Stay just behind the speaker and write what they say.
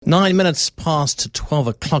9 minutes past 12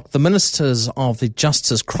 o'clock, the Ministers of the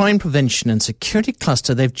Justice, Crime Prevention and Security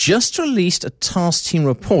Cluster, they've just released a task team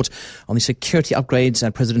report on the security upgrades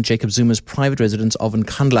at President Jacob Zuma's private residence of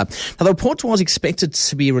Nkandla. Now, the report was expected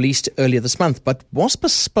to be released earlier this month, but was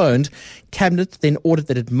postponed. Cabinet then ordered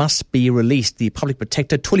that it must be released. The Public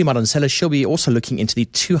Protector, Thuli Madonsela, she'll be also looking into the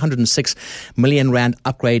 206 million rand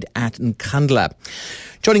upgrade at Nkandla.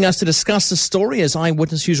 Joining us to discuss the story is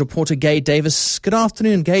Eyewitness News reporter Gaye Davis. Good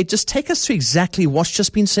afternoon, Gaye. Just take us through exactly what's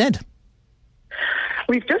just been said.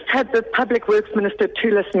 We've just had the Public Works Minister,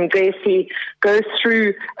 Nkandla, go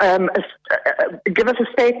through, give us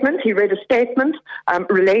a statement. He read a statement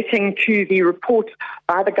relating to the report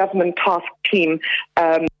by the government task team,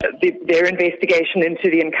 their investigation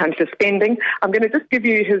into the Nkandla spending. I'm going to just give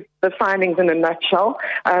you the findings in a nutshell.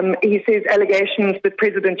 He says allegations that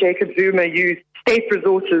President Jacob Zuma used state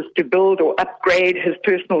resources to build or upgrade his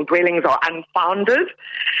personal dwellings are unfounded,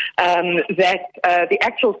 that the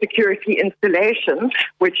actual security installation,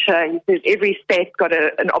 which he says every state got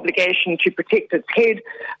an obligation to protect its head,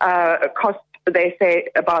 cost, they say,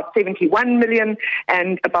 about 71 million,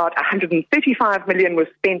 and about 135 million was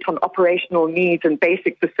spent on operational needs and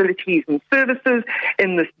basic facilities and services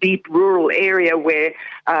in this deep rural area where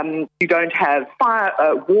you don't have fire,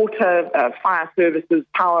 water, fire services,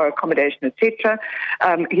 power, accommodation, etc.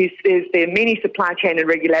 He says there are many supply chain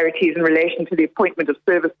irregularities in relation to the appointment of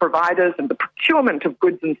service providers and the procurement of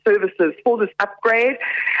goods and services for this upgrade,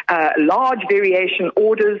 large variation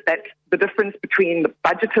orders, that's the difference between the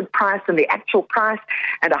budgeted price and the actual price,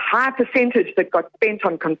 and a high percentage that got spent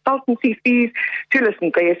on consultancy fees.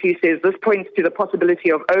 Nkandla says this points to the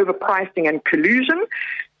possibility of overpricing and collusion.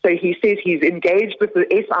 So he says he's engaged with the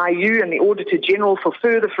SIU and the Auditor General for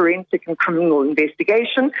further forensic and criminal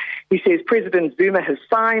investigation. He says President Zuma has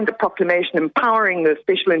signed a proclamation empowering the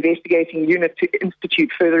Special Investigating Unit to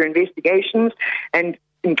institute further investigations. And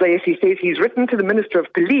Nkandla says he's written to the Minister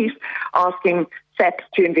of Police asking SAPS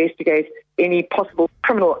to investigate any possible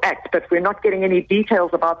criminal act, but we're not getting any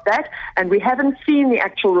details about that, and we haven't seen the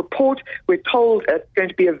actual report. We're told it's going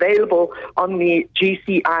to be available on the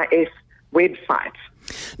GCIS website.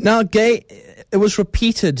 Now, Gaye, it was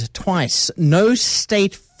repeated twice. No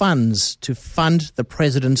state funds to fund the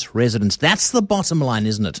president's residence. That's the bottom line,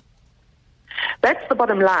 isn't it? That's the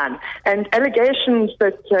bottom line. And allegations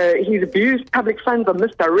that he's abused public funds are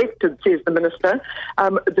misdirected, says the minister.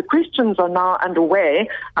 The questions are now underway.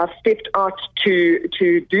 I've stepped out to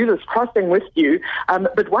do this crossing with you.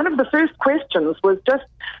 But one of the first questions was just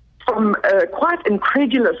from a quite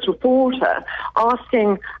incredulous reporter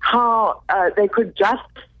asking how they could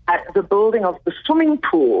justify the building of the swimming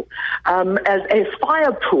pool as a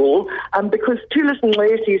fire pool, because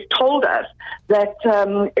Nkandla has told us that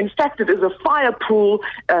in fact it is a fire pool,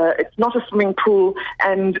 it's not a swimming pool,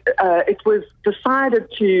 and it was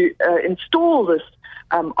decided to install this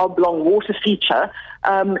oblong water feature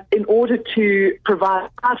in order to provide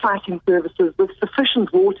firefighting services with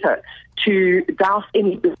sufficient water to douse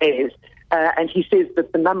any blaze. And he says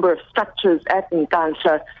that the number of structures at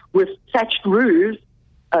Nkandla with thatched roofs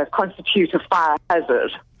constitute a fire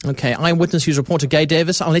hazard. Okay, Eyewitness News reporter Gaye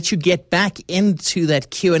Davis, I'll let you get back into that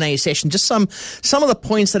Q&A session. Just some of the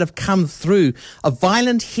points that have come through. A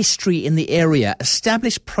violent history in the area,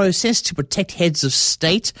 established process to protect heads of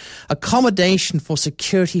state, accommodation for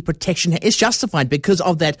security protection is justified because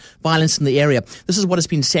of that violence in the area. This is what has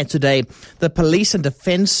been said today. The Police and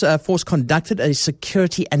Defence Force conducted a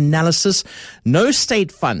security analysis. No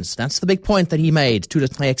state funds, that's the big point that he made,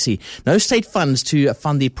 Nkandla. No state funds to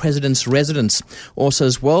fund the president's residence. Also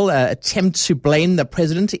as well, attempt to blame the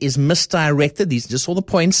president is misdirected. These are just all the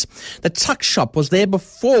points. The tuck shop was there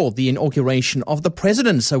before the inauguration of the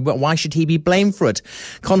president, so why should he be blamed for it?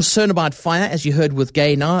 Concern about fire, as you heard with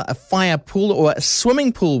Gaye now, a fire pool or a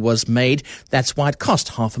swimming pool was made. That's why it cost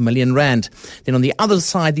R500,000. Then on the other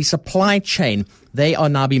side, the supply chain. They are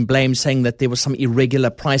now being blamed, saying that there was some irregular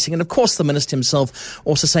pricing. And of course, the minister himself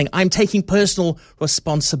also saying, I'm taking personal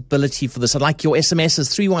responsibility for this. I'd like your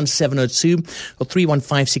SMSs 31702 or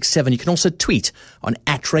 31567. You can also tweet on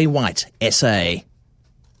 @RayWhiteSA.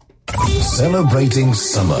 Celebrating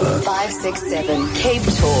summer. 567 Cape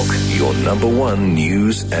Talk. Your number one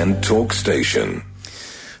news and talk station.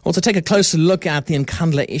 Well, to take a closer look at the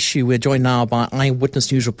Nkandla issue, we're joined now by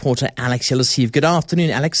Eyewitness News reporter Eliseev. Good afternoon,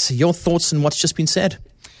 Alex. Your thoughts on what's just been said?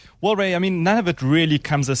 Well, Ray, I mean, none of it really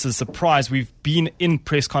comes as a surprise. We've been in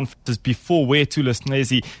press conferences before where Thulas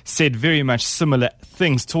Ngesi said very much similar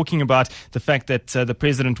things, talking about the fact that the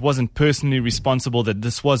president wasn't personally responsible, that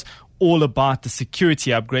this was all about the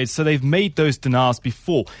security upgrades. So they've made those denials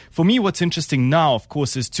before. For me, what's interesting now, of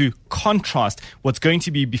course, is to contrast what's going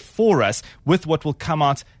to be before us with what will come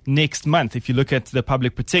out next month. If you look at the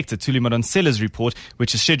public protector, Thuli Madonsela's report,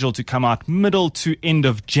 which is scheduled to come out middle to end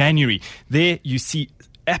of January, there you see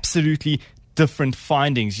absolutely different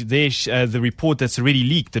findings. There's the report that's already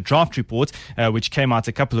leaked, the draft report, which came out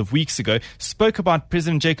a couple of weeks ago, spoke about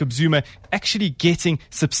President Jacob Zuma actually getting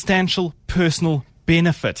substantial personal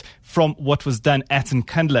benefit from what was done at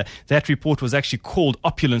Nkandla. That report was actually called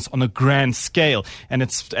opulence on a grand scale, and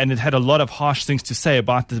it had a lot of harsh things to say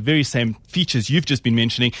about the very same features you've just been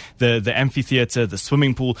mentioning, the amphitheater, the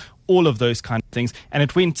swimming pool, all of those kind of things. And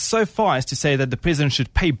it went so far as to say that the president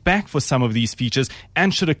should pay back for some of these features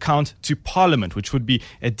and should account to Parliament, which would be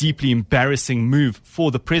a deeply embarrassing move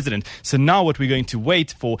for the president. So now what we're going to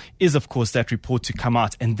wait for is, of course, that report to come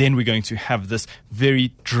out, and then we're going to have this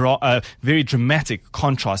very dramatic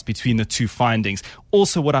contrast between the two findings.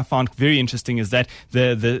 Also, what I found very interesting is that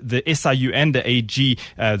the SIU and the AG,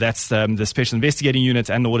 that's the Special Investigating Unit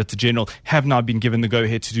and the Auditor General, have now been given the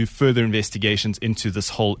go-ahead to do further investigations into this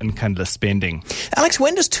whole Nkandla spending. Alex,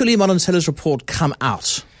 when does Thuli Madonsela's report come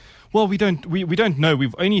out? Well, we don't know.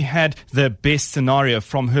 We've only had the best scenario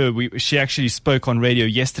from her. She actually spoke on radio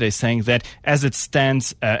yesterday saying that as it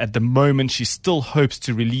stands at the moment, she still hopes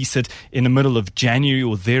to release it in the middle of January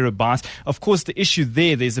or thereabouts. Of course, the issue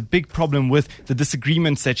there's a big problem with the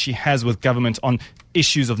disagreements that she has with government on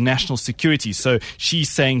issues of national security. So she's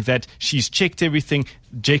saying that she's checked everything.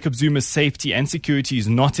 Jacob Zuma's safety and security is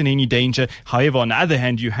not in any danger. However, on the other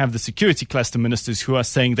hand, you have the security cluster ministers who are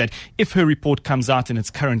saying that if her report comes out in its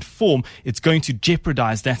current form, it's going to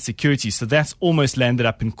jeopardize that security. So that's almost landed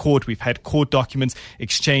up in court. We've had court documents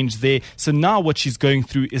exchanged there. So now what she's going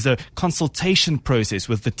through is a consultation process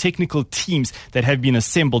with the technical teams that have been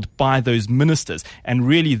assembled by those ministers. And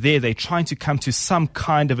really they're trying to come to some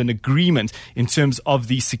kind of an agreement in terms of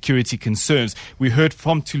these security concerns. We heard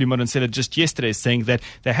from Thuli Madonsela just yesterday saying that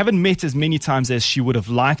they haven't met as many times as she would have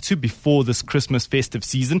liked to before this Christmas festive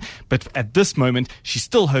season, but at this moment, she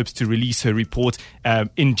still hopes to release her report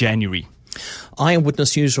in January.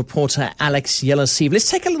 Eyewitness News reporter Alex Eliseev. Let's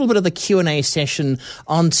take a little bit of the Q&A session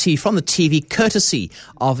from the TV, courtesy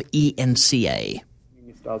of ENCA.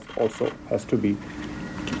 Ministers also has to be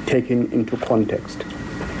taken into context.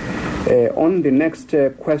 On the next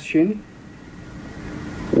question,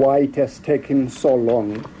 why it has taken so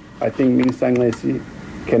long, I think Minister Ngesi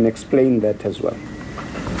can explain that as well.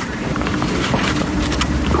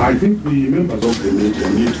 I think the members of the media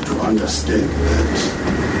need to understand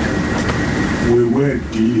that we were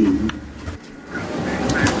dealing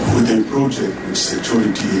with a project with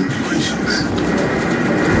security implications.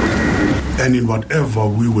 And in whatever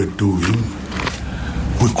we were doing,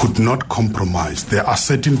 we could not compromise. There are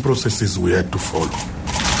certain processes we had to follow.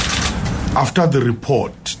 After the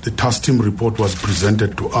report, the task team report was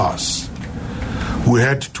presented to us, we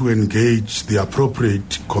had to engage the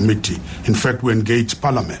appropriate committee. In fact, we engaged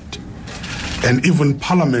Parliament. And even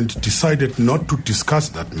Parliament decided not to discuss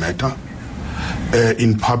that matter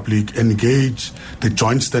in public, engage the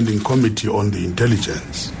Joint Standing Committee on the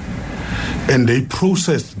Intelligence. And they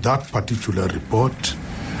processed that particular report,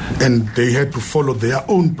 and they had to follow their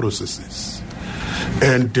own processes.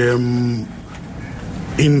 And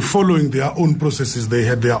in following their own processes, they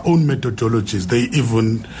had their own methodologies. They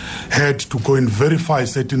even had to go and verify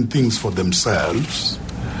certain things for themselves.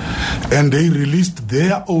 And they released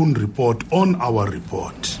their own report on our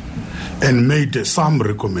report and made some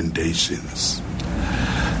recommendations.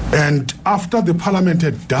 And after the Parliament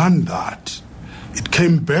had done that, it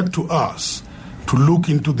came back to us to look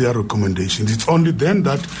into their recommendations. It's only then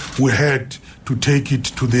that we had to take it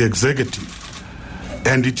to the executive.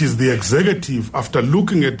 And it is the executive, after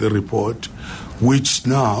looking at the report, which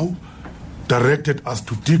now directed us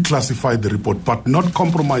to declassify the report, but not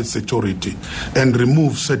compromise security and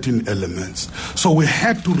remove certain elements. So we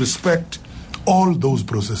had to respect all those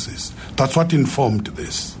processes. That's what informed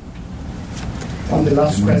this. On the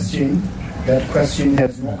last question, that question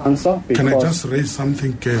has no answer. Can I just raise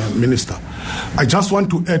something, Minister? I just want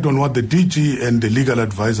to add on what the DG and the legal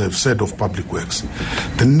advisor have said of Public Works.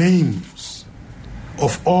 The names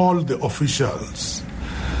of all the officials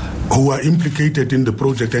who are implicated in the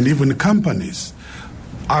project and even companies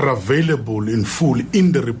are available in full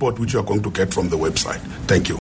in the report which you are going to get from the website. Thank you.